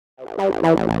Quarter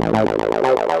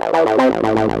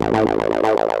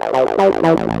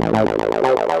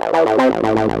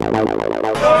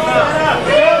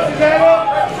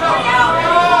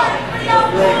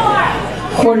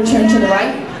turn to the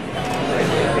right.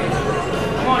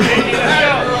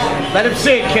 Let him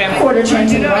see it, Kim. Quarter turn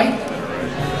to the right.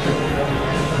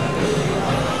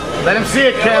 Let him see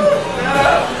it, Kim.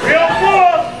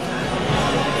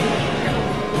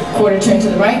 Quarter turn to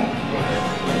the right.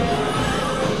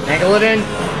 Angle it in.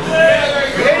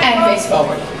 And face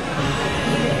forward.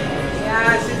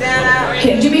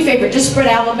 Okay, do me a favor, just spread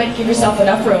out a little bit, give yourself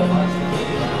enough room.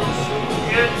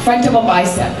 Front double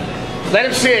bicep. Let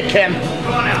him see it, Kim.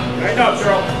 Come on now. Right now,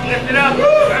 Cheryl. Lift it up.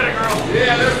 Better, girl.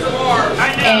 Yeah, there's the bar.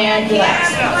 And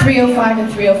relax. 305 and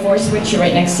 304 switch. You're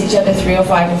right next to each other.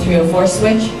 305 and 304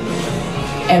 switch.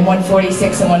 And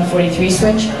 146 and 143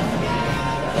 switch.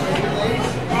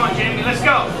 Come on, Jamie. Let's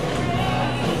go.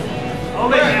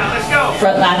 Hold it now. Let's go.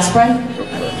 Front lat spread.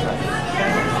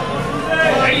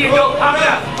 There you go. Pop it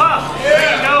up. Pop. There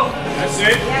you go. That's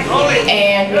it. Hold it.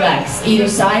 And relax. Either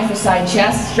side for side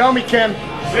chest. Show me, Kim.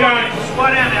 Sit on it.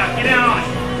 Squat down now. Get down on it.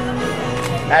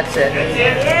 That's it. That's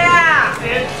it. Yeah. That's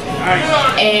it.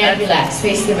 Nice. And relax.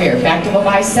 Face the rear. Back double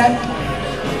bicep. 10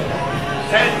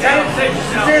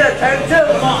 yourself. See that? 10-2.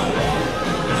 Come on.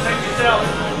 Set yourself.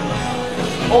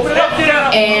 Open it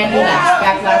up. And relax.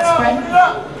 Back lat spread.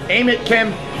 Aim it,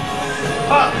 Kim.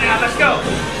 Up now. Let's go.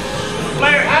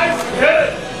 Flare. Good.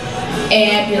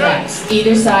 And relax.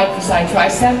 Either side for side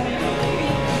tricep.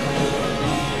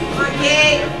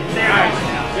 Okay. Nice.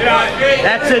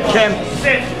 That's it, Kim.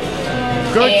 Sit.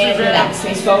 Good, And Susanna. relax.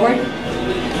 Face forward.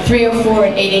 304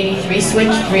 and 883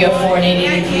 switch. 304 and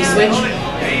 883 switch.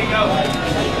 There you go.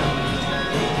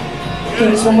 Okay,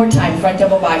 just one more time. Front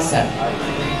double bicep.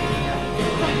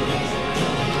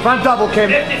 Front double,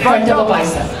 Kim. Front double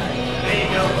bicep. There you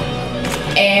go.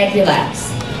 And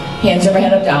relax. Hands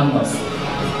overhead abdominals.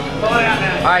 Pull it out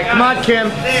now. All right, come on,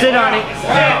 Kim. Sit on it.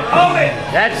 Hold it.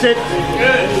 That's it.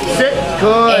 Good. Sit.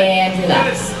 Good. And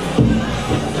relax.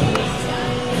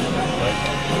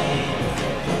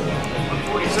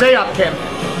 Stay up, Kim.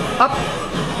 Up.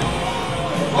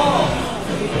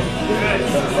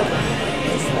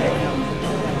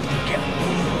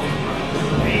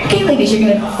 Okay, ladies, you're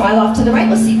going to file off to the right.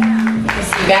 We'll see you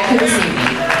back here this evening.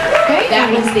 Okay,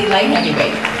 that was the light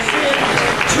heavyweight.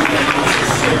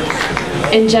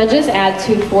 And judges add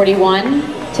 241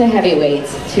 to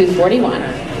heavyweights, 241.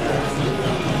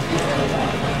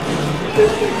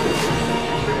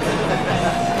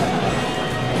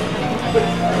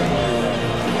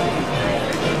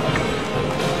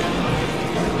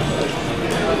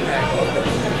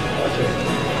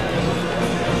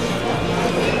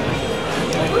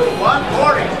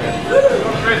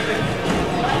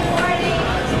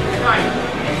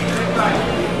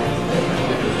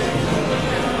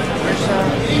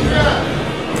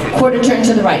 Quarter turn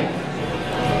to the right.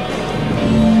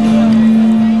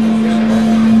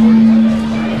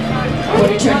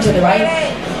 Quarter turn to the right.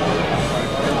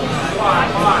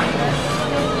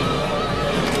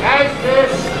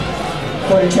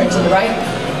 Quarter turn to the right.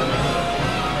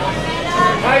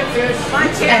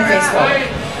 And face forward.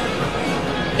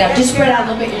 Now just spread out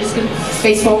a little bit. You're just going to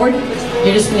face forward.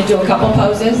 You're just going to do a couple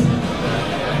poses.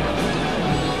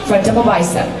 Front double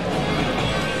bicep.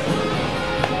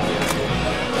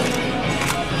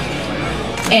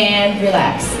 And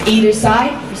relax. Either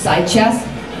side for side chest.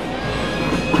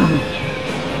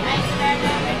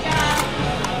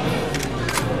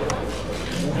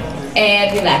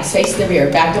 And relax. Face the rear.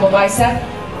 Back double bicep.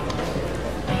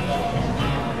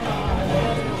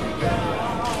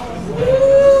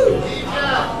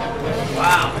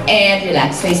 Wow. And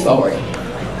relax. Face forward.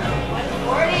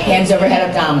 Hands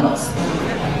overhead abdominals.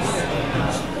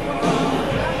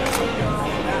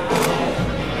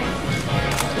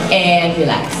 And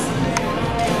relax.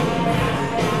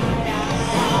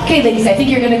 Okay, ladies, I think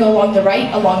you're going to go along the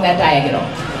right, along that diagonal.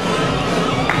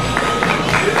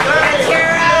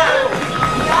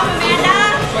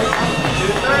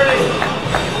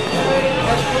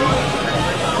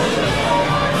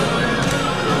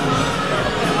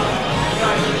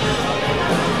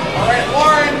 All right,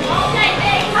 Warren.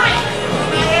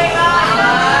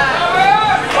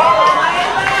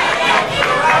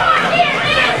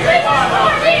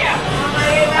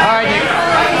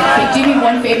 Okay, do me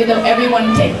one favor though,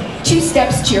 everyone take 2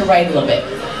 steps to your right a little bit.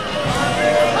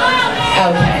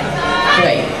 Okay,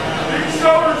 great.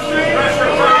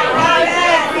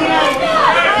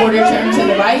 Quarter turn to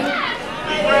the right.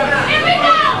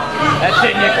 That's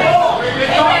it, Nick.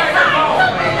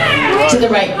 To the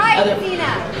right.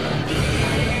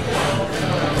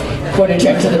 Quarter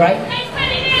turn to the right.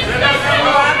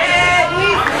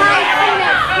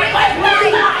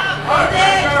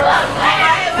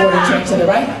 Quarter turn to the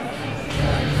right.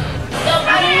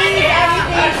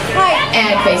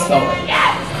 And face forward.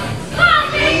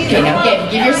 Okay, now again,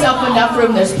 give yourself enough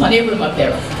room. There's plenty of room up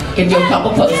there. You can do a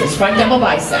couple poses. Front double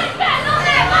bicep.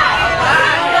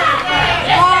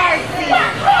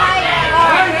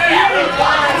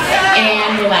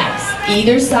 And relax.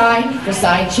 Either side for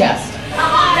side chest.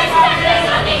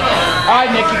 All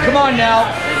right, Nikki, come on now.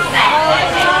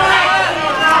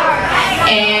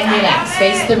 And relax.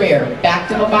 Face the rear. Back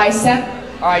double bicep.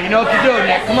 All right, you know what to do,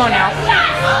 Nick. Come on now.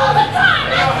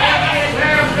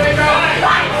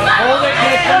 Hold it,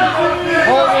 Nikki.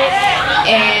 Hold it.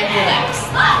 And relax.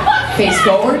 Face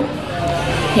forward.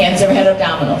 Hands overhead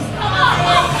abdominals.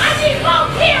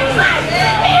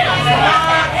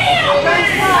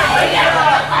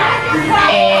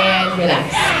 And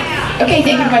relax. Okay,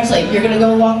 thank you very much, lady. You're going to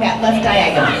go along that left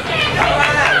diagonal.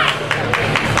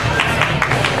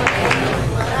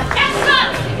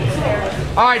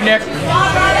 All right, Nick. Stay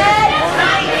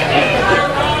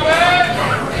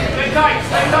tight,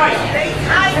 stay tight.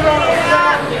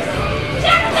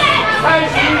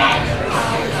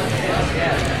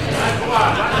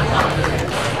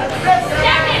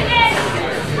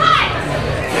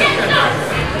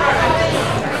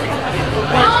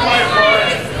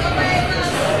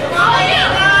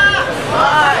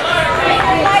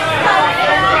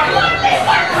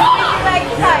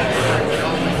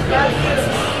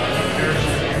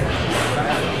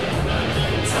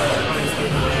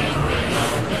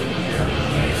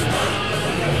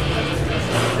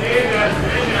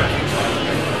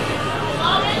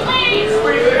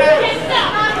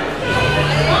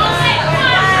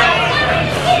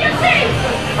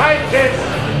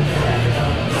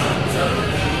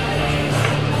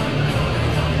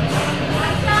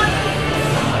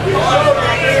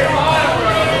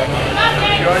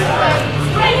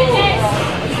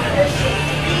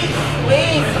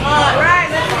 Come on. Right,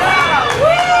 let's go.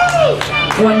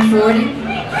 Woo! 140.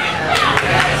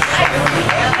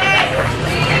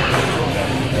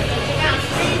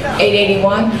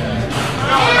 881.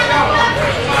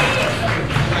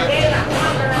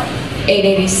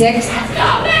 886.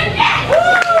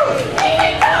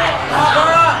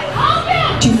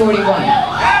 241.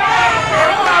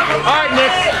 All right,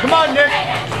 Nick. Come on, Nick.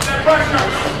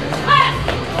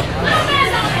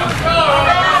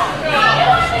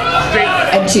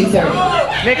 And 230.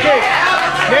 Nikki.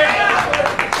 Nick.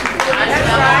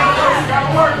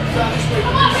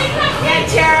 Yeah,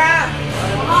 Tara.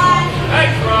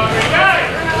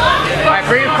 All right,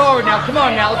 bring it forward now. Come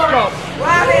on now. Let's go.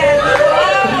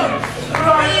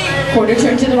 Quarter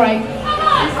turn to the right.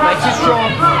 Legs are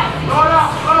strong.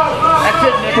 That's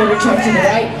it, Nick. Quarter turn to the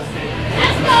right.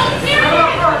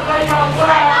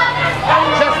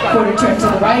 Just like Quarter turn to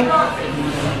the right.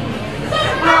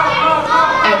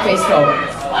 And face forward.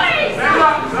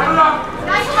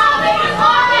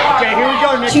 Okay, here we go,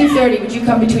 Nick. 230. Would you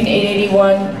come between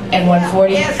 881 and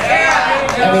 140? Yes, Tara.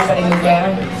 Everybody move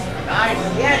down.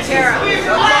 Yeah, Tara.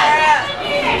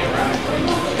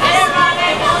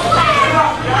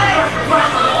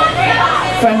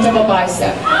 Front double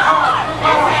bicep.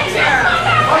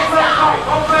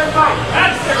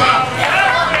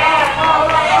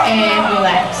 And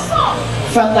relax.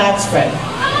 Front lat spread.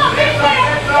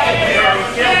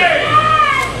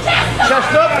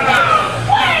 Chest up.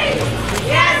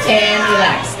 And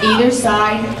relax. Either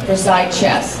side for side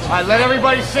chest. All right, let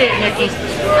everybody see it, Nikki.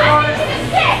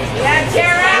 Yeah,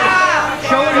 Tara.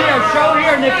 Show it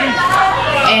here, Nikki.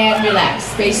 And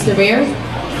relax. Face the rear.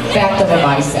 Back double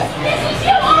bicep.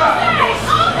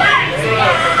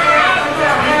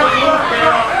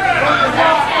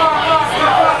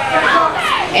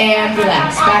 And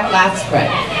relax. Back lat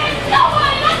spread.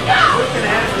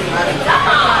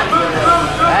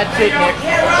 That's it, Nick.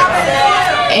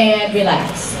 And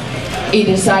relax.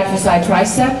 Either side for side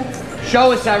tricep.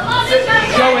 Show us out.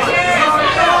 Show it.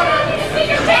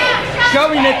 Show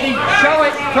me, Nikki. Show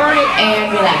it. Turn it.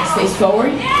 And relax. Face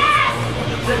forward.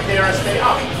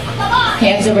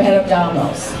 Hands overhead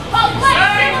abdominals.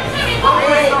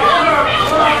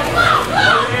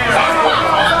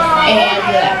 And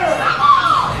relax.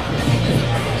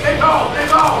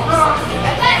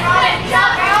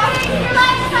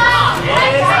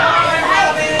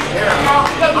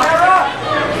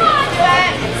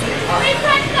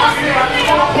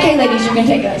 Okay, ladies, you can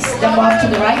take a step off to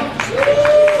the right.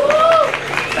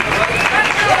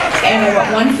 And I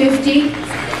want 150,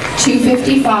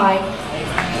 255.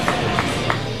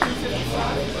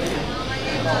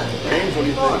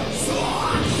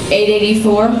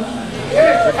 884,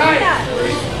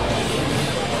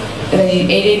 And then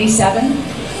 887.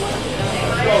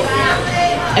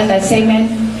 And that same end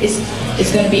is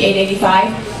going to be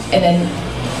 885. And then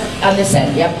on this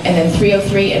end, yep. And then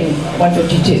 303 and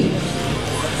 152.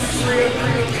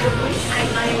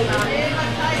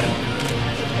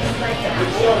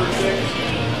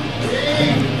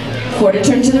 Quarter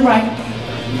turn to the right.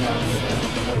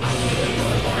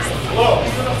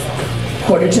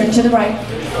 Quarter turn to the right.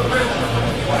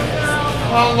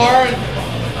 Come on, Lauren.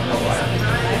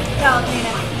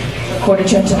 Quarter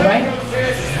turn to the right.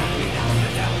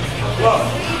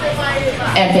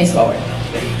 And face forward.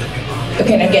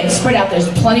 Okay, and again, spread out. There's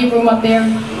plenty of room up there.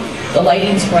 The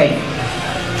lighting's great.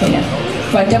 Okay, now,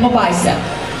 front double bicep.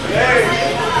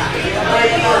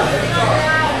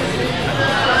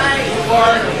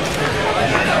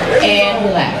 And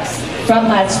relax. Front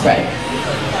lat spread.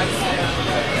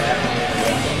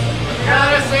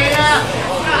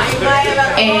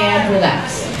 And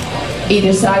relax.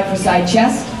 Either side for side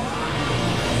chest.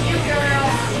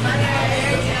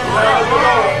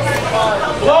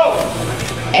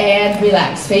 And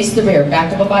relax. Face the rear.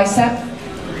 Back double bicep.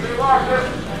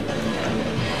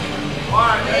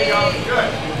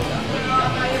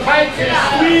 Tight and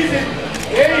squeeze it.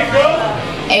 There you go.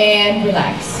 And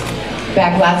relax.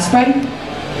 Back lat spread.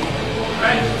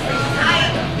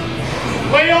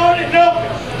 Lay on it, no.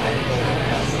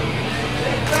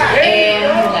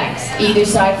 And relax. Either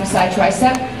side for side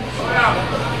tricep.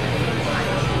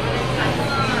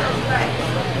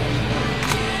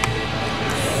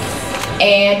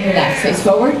 And relax. Face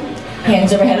forward.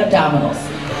 Hands overhead, abdominals.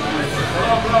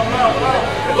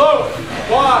 Low.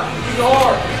 Quad. Use the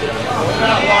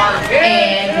arm.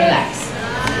 And relax.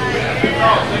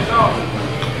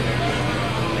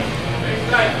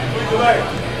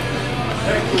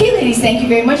 Okay, ladies, thank you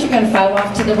very much. You're going to follow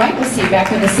off to the right. We'll see you back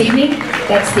here this evening.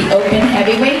 That's the open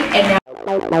heavyweight. And now